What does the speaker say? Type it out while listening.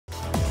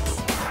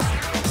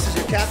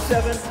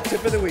KAP7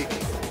 Tip of the Week.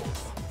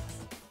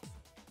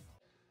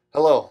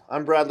 Hello,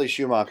 I'm Bradley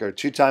Schumacher,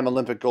 two-time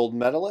Olympic gold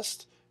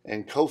medalist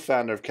and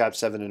co-founder of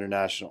KAP7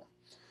 International.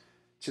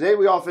 Today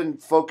we often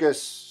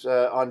focus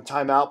on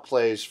timeout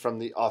plays from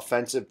the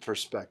offensive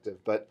perspective,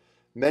 but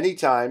many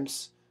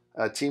times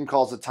a team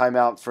calls a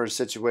timeout for a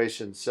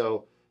situation,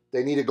 so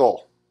they need a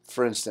goal,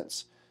 for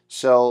instance.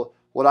 So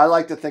what I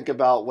like to think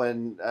about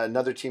when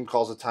another team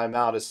calls a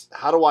timeout is,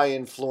 how do I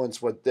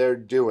influence what they're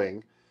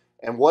doing,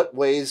 and what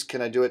ways can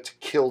I do it to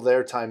kill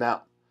their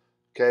timeout?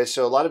 Okay,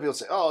 so a lot of people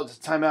say, oh, it's a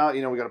timeout,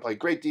 we got to play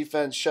great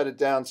defense, shut it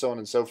down, so on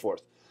and so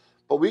forth.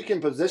 But we can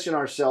position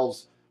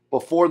ourselves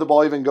before the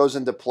ball even goes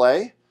into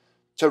play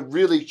to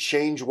really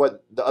change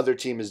what the other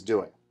team is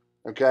doing,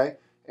 okay?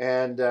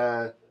 And,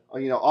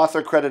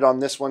 author credit on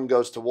this one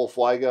goes to Wolf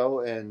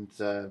Weigo and,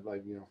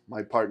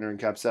 my partner in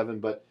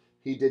KAP7, but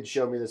he did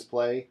show me this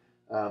play,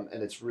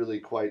 and it's really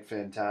quite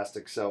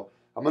fantastic. So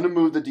I'm going to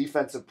move the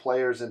defensive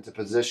players into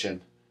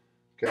position,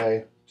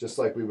 okay, just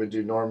like we would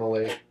do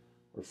normally.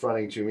 We're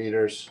fronting 2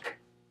 meters,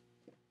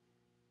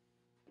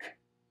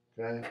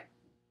 okay?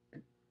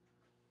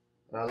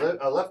 And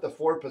I left the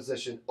forward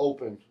position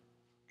open,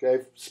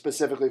 okay,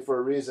 specifically for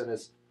a reason.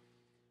 Is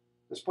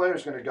this player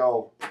is going to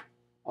go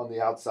on the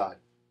outside,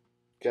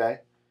 okay?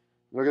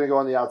 They're going to go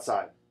on the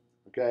outside,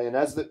 okay? And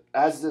as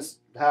this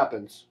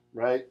happens,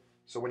 right?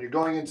 So when you're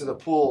going into the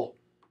pool,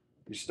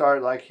 you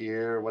start like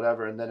here,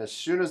 whatever, and then as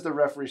soon as the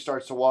referee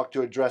starts to walk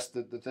to address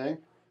the thing,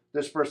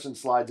 this person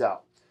slides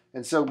out.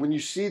 And so when you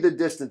see the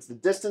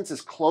distance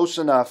is close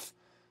enough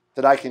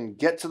that I can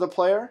get to the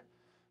player,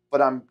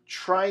 but I'm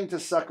trying to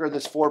sucker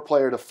this 4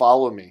 player to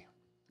follow me,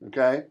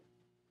 okay?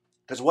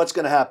 Because what's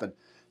going to happen?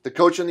 The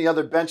coach on the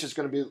other bench is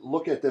going to be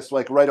looking at this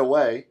like right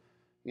away,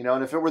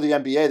 and if it were the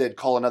NBA, they'd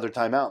call another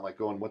timeout, like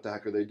going, what the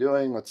heck are they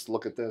doing? Let's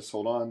look at this,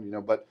 hold on,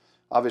 but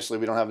obviously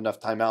we don't have enough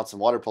timeouts in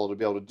water polo to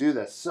be able to do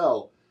this.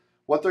 So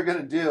what they're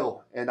going to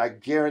do, and I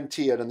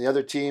guarantee it, on the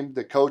other team,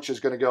 the coach is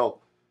going to go,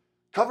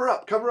 cover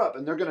up,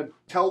 and they're going to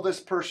tell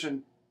this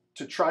person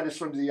to try to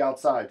swim to the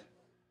outside,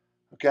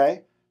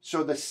 okay?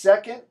 So the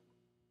second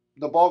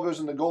the ball goes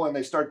in the goal and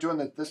they start doing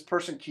that, this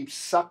person keeps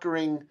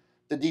suckering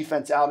the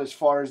defense out as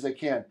far as they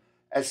can.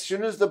 As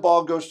soon as the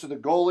ball goes to the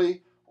goalie,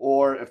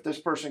 or if this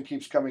person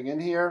keeps coming in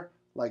here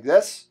like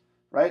this,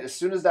 right? As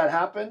soon as that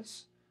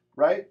happens,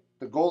 right?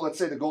 Let's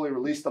say the goalie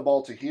released the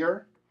ball to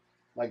here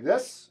like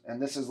this,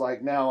 and this is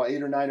like now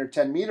 8 or 9 or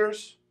 10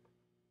 meters.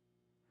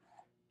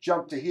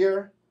 Jump to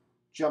here.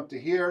 Jump to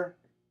here,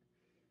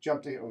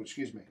 jump to here. Oh,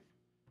 excuse me.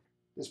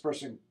 This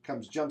person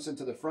jumps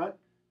into the front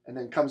and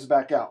then comes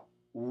back out,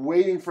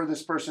 waiting for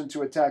this person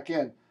to attack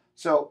in.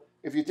 So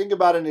if you think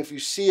about it, and if you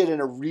see it in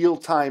a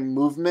real-time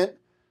movement,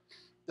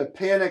 the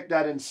panic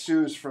that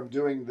ensues from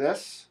doing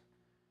this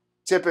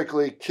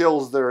typically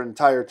kills their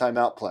entire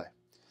timeout play.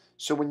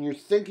 So when you're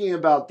thinking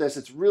about this,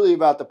 it's really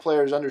about the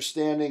players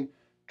understanding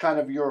kind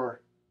of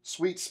your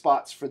sweet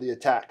spots for the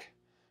attack,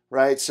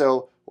 right?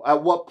 So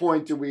at what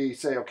point do we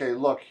say, okay,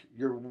 look,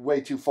 you're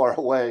way too far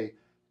away.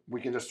 We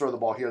can just throw the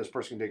ball here. This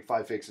person can take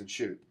 5 fakes and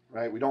shoot,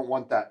 right? We don't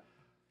want that.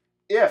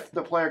 If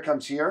the player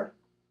comes here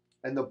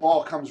and the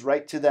ball comes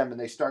right to them and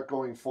they start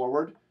going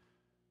forward,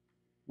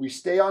 we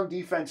stay on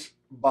defense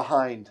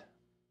behind,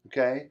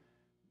 okay?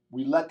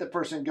 We let the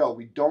person go.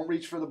 We don't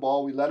reach for the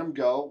ball. We let them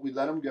go. We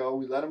let them go.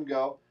 We let them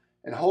go.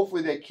 And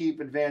hopefully they keep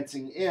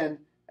advancing in,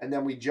 and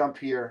then we jump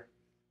here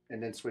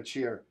and then switch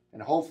here.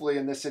 And hopefully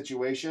in this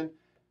situation,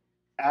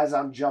 as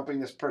I'm jumping,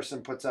 this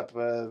person puts up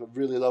a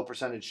really low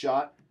percentage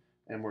shot,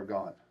 and we're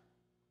gone.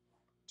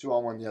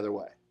 2-on-1 the other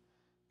way,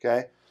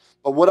 okay?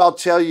 But what I'll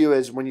tell you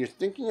is, when you're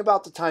thinking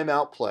about the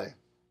timeout play,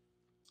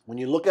 when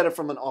you look at it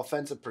from an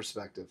offensive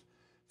perspective,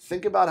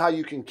 think about how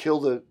you can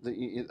kill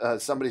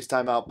somebody's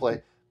timeout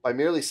play by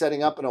merely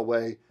setting up in a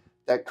way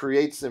that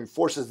creates and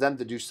forces them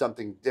to do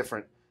something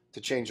different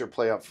to change their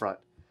play up front.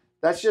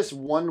 That's just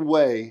one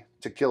way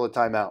to kill a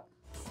timeout.